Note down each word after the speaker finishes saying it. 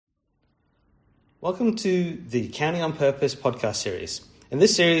Welcome to the Accounting on Purpose podcast series. In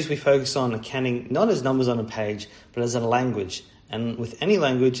this series, we focus on accounting not as numbers on a page, but as a language. And with any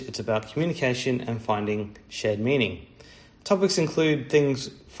language, it's about communication and finding shared meaning. Topics include things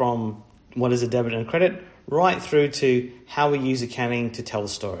from what is a debit and credit, right through to how we use accounting to tell a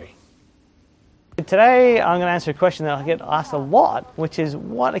story. Today, I'm going to answer a question that I get asked a lot, which is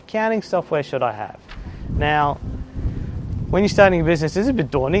what accounting software should I have? Now, when you're starting a business, it's a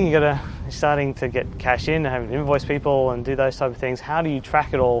bit daunting. You're starting to get cash in, having to invoice people and do those type of things. How do you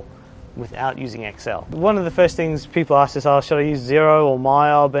track it all without using Excel? One of the first things people ask is, should I use Xero or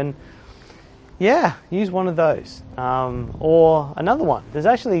MYOB? And yeah, use one of those. Or another one. There's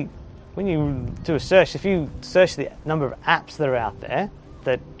actually, when you do a search, if you search the number of apps that are out there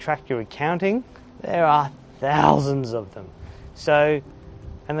that track your accounting, there are thousands of them.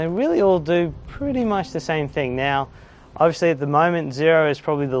 And they really all do pretty much the same thing. Now, obviously at the moment, Xero is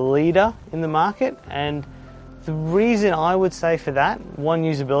probably the leader in the market, and the reason I would say for that, one,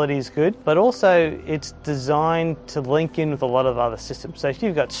 usability is good, but also it's designed to link in with a lot of other systems. So if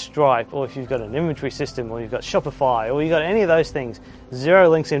you've got Stripe, or if you've got an inventory system, or you've got Shopify, or you've got any of those things, Xero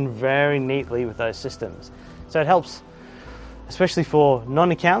links in very neatly with those systems. So it helps, especially for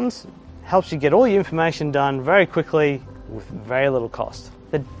non-accountants, helps you get all your information done very quickly with very little cost.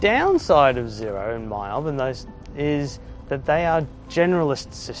 The downside of Xero and MYOB and those is that they are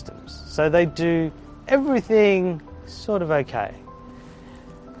generalist systems. So they do everything sort of okay.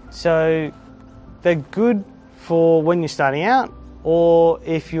 So they're good for when you're starting out, or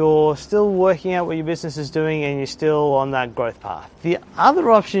if you're still working out what your business is doing and you're still on that growth path. The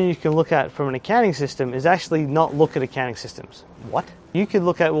other option you can look at from an accounting system is actually not look at accounting systems. What? You could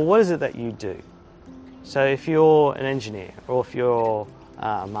look at, well, what is it that you do? So if you're an engineer, or if you're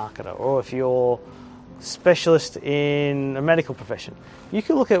a marketer, or if you're specialist in a medical profession, you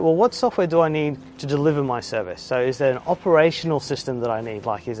can look at, well, what software do I need to deliver my service? So is there an operational system that I need?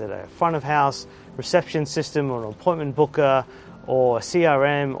 Like, is it a front of house reception system, or an appointment booker, or a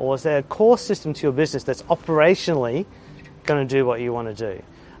CRM, or is there a core system to your business that's operationally going to do what you want to do?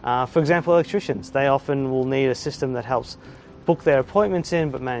 For example, electricians, they often will need a system that helps book their appointments in,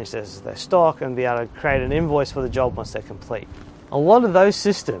 but manage their stock and be able to create an invoice for the job once they're complete. A lot of those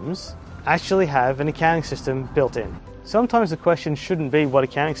systems actually have an accounting system built in. Sometimes the question shouldn't be what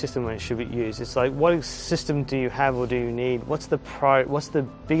accounting system it should be used. It's like, what system do you have or do you need? What's the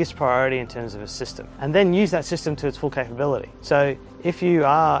biggest priority in terms of a system? And then use that system to its full capability. So if you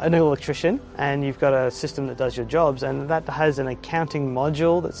are an electrician and you've got a system that does your jobs and that has an accounting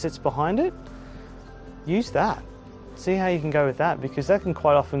module that sits behind it, use that. See how you can go with that, because that can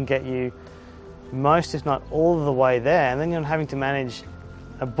quite often get you most, if not all of the way there, and then you're not having to manage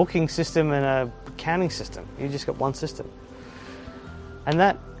a booking system and a accounting system. You just got one system. And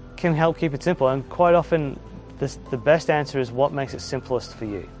that can help keep it simple, and quite often the best answer is what makes it simplest for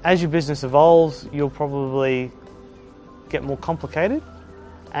you. As your business evolves, you'll probably get more complicated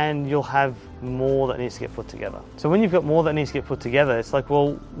and you'll have more that needs to get put together. So when you've got more that needs to get put together, it's like,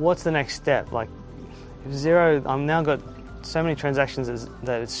 well, what's the next step? Like, if Xero, I've now got so many transactions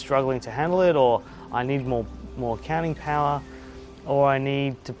that it's struggling to handle it, or I need more accounting power, or I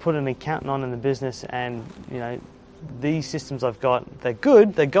need to put an accountant on in the business, and these systems I've got, they're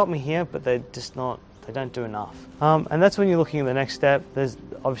good, they got me here, but they're just not, they don't do enough. And that's when you're looking at the next step. There's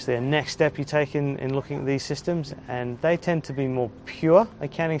obviously a next step you take in looking at these systems, and they tend to be more pure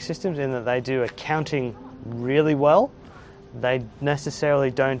accounting systems in that they do accounting really well. They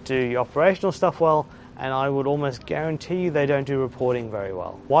necessarily don't do your operational stuff well, and I would almost guarantee you they don't do reporting very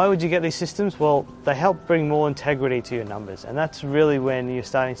well. Why would you get these systems? Well, they help bring more integrity to your numbers, and that's really when you're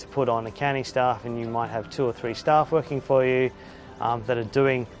starting to put on accounting staff, and you might have 2 or 3 staff working for you that are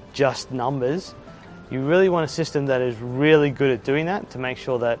doing just numbers. You really want a system that is really good at doing that, to make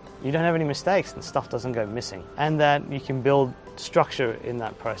sure that you don't have any mistakes and stuff doesn't go missing, and that you can build structure in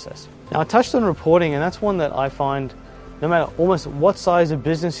that process. Now, I touched on reporting, and that's one that I find no matter almost what size of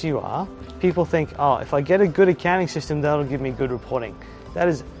business you are, people think, if I get a good accounting system, that'll give me good reporting. That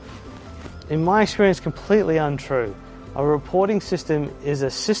is, in my experience, completely untrue. A reporting system is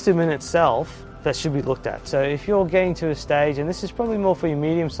a system in itself that should be looked at. So if you're getting to a stage, and this is probably more for your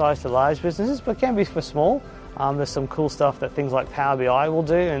medium-sized to large businesses, but can be for small, there's some cool stuff that things like Power BI will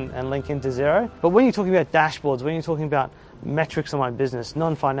do and link into Xero. But when you're talking about dashboards, when you're talking about metrics on my business,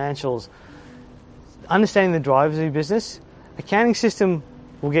 non-financials, understanding the drivers of your business, accounting system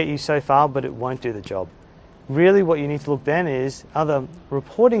will get you so far, but it won't do the job. Really what you need to look then is other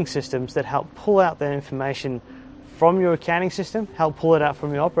reporting systems that help pull out that information from your accounting system, help pull it out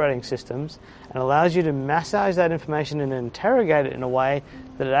from your operating systems, and allows you to massage that information and interrogate it in a way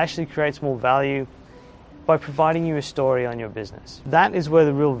that it actually creates more value by providing you a story on your business. That is where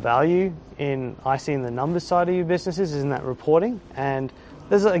the real value I see in the numbers side of your business is in that reporting. And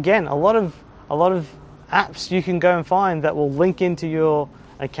there's, again, a lot of apps you can go and find that will link into your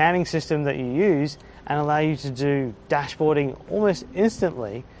accounting system that you use and allow you to do dashboarding almost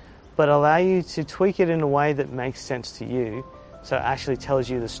instantly, but allow you to tweak it in a way that makes sense to you, so it actually tells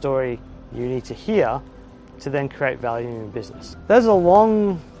you the story you need to hear to then create value in your business. There's a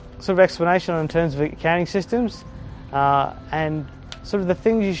long sort of explanation in terms of accounting systems and sort of the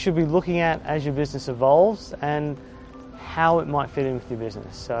things you should be looking at as your business evolves and how it might fit in with your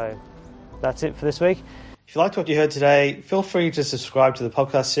business. So that's it for this week. If you liked what you heard today, feel free to subscribe to the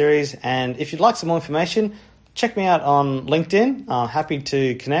podcast series. And if you'd like some more information, check me out on LinkedIn. I'm happy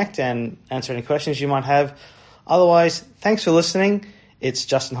to connect and answer any questions you might have. Otherwise, thanks for listening. It's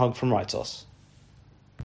Justin Hogg from RightSource.